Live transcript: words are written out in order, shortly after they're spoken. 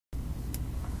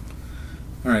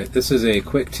Alright, this is a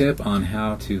quick tip on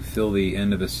how to fill the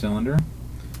end of a cylinder.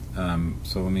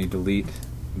 So let me delete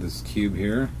this cube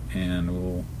here and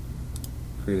we'll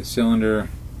create a cylinder,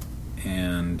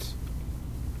 and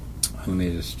let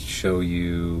me just show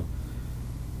you.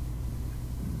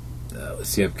 Let's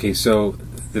see. Okay, so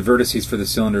the vertices for the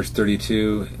cylinder is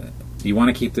 32. You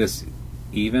want to keep this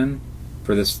even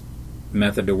for this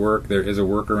method to work. There is a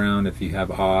workaround if you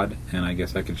have odd, and I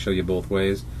guess I could show you both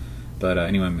ways. But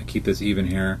anyway, I'm going to keep this even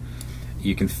here.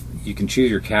 You can choose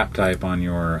your cap type on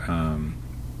your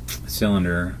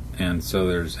cylinder, and so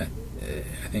there's, I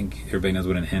think everybody knows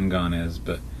what an N-gon is,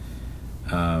 but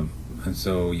and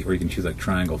so, or you can choose like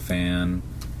triangle fan.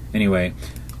 Anyway,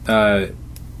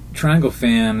 triangle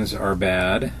fans are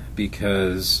bad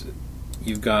because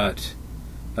you've got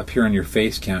up here on your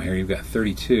face count here, you've got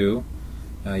 32.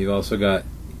 You've also got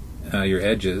your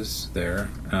edges there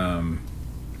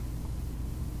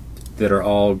that are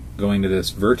all going to this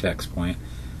vertex point.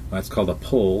 That's called a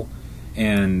pole,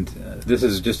 and this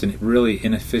is just a really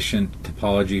inefficient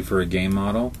topology for a game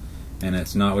model, and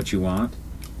it's not what you want.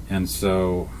 And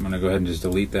so I'm going to go ahead and just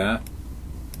delete that.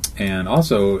 And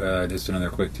also, just another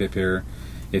quick tip here,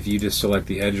 if you just select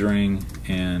the edge ring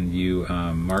and you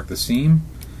mark the seam,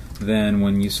 then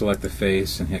when you select the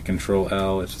face and hit Control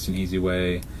L, it's just an easy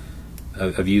way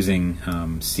of using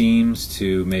seams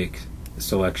to make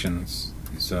selections.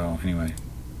 So anyway,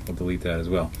 we'll delete that as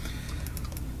well.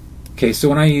 Okay, so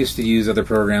when I used to use other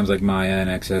programs like Maya and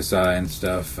XSI and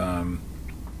stuff,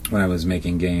 when I was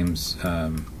making games,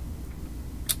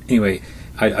 anyway,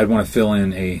 I'd want to fill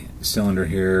in a cylinder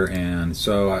here, and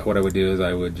so what I would do is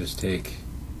I would just take,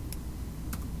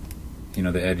 you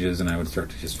know, the edges, and I would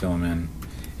start to just fill them in.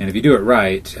 And if you do it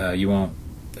right, you won't,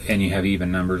 and you have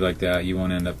even numbers like that, you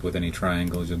won't end up with any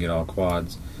triangles. You'll get all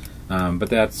quads. But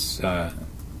that's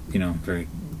you know, very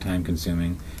time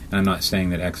consuming. And I'm not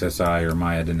saying that XSI or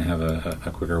Maya didn't have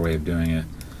a quicker way of doing it.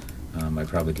 I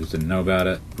probably just didn't know about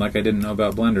it, like I didn't know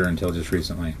about Blender until just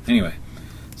recently. Anyway,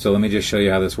 so let me just show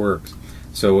you how this works.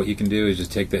 So what you can do is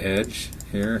just take the edge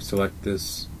here, select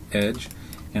this edge,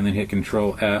 and then hit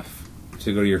Control F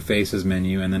to go to your Faces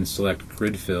menu, and then select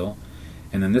Grid Fill.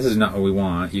 And then this is not what we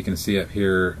want. You can see up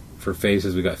here for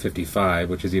faces we got 55,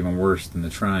 which is even worse than the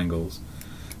triangles.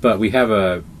 But we have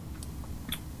a,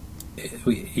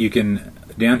 you can,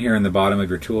 down here in the bottom of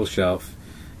your tool shelf,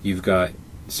 you've got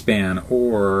span,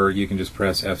 or you can just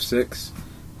press F6.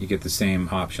 You get the same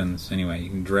options. Anyway, you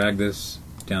can drag this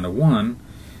down to 1,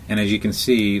 and as you can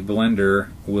see, Blender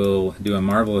will do a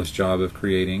marvelous job of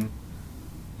creating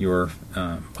your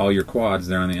all your quads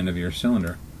there on the end of your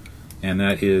cylinder. And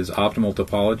that is optimal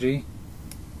topology.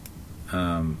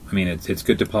 I mean, it's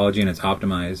good topology and it's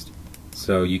optimized,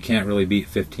 so you can't really beat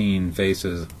 15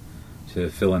 faces to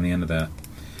fill in the end of that.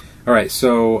 Alright,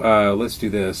 so let's do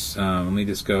this. Let me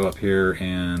just go up here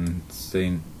and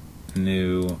say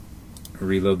new,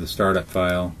 reload the startup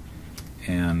file,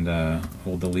 and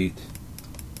we'll delete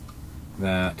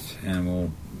that, and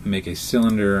we'll make a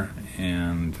cylinder,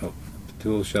 and the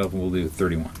tool shelf, we'll do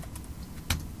 31.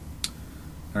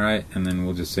 Alright, and then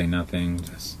we'll just say nothing,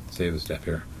 just save a step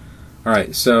here.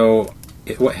 Alright, so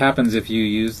what happens if you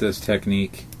use this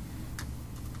technique,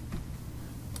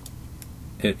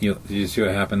 you see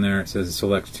what happened there? It says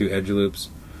select 2 edge loops.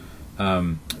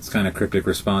 It's kind of cryptic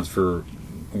response for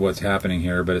what's happening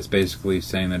here, but it's basically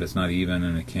saying that it's not even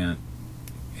and it can't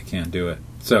do it.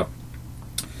 So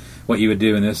what you would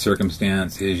do in this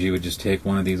circumstance is you would just take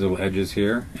one of these little edges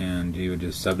here and you would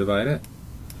just subdivide it,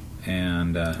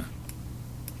 and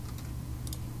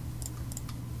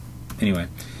anyway,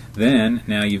 then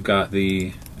now you've got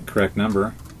the correct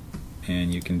number,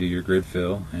 and you can do your grid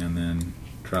fill and then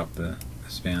drop the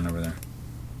span over there.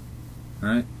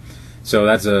 Alright, so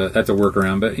that's a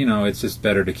workaround, but you know, it's just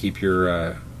better to keep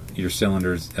your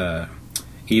cylinders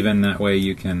even. That way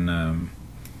you can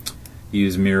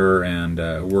use mirror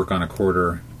and work on a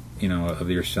quarter, you know, of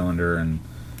your cylinder, and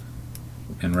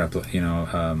replicate, you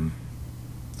know,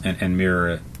 and mirror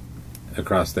it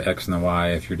across the X and the Y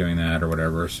if you're doing that or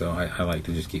whatever. So I like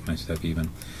to just keep my stuff even.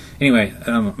 Anyway, I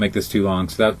don't make this too long,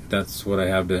 so that's what I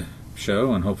have to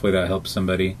show, and hopefully that helps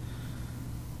somebody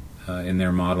in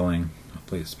their modeling.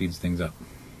 Hopefully it speeds things up.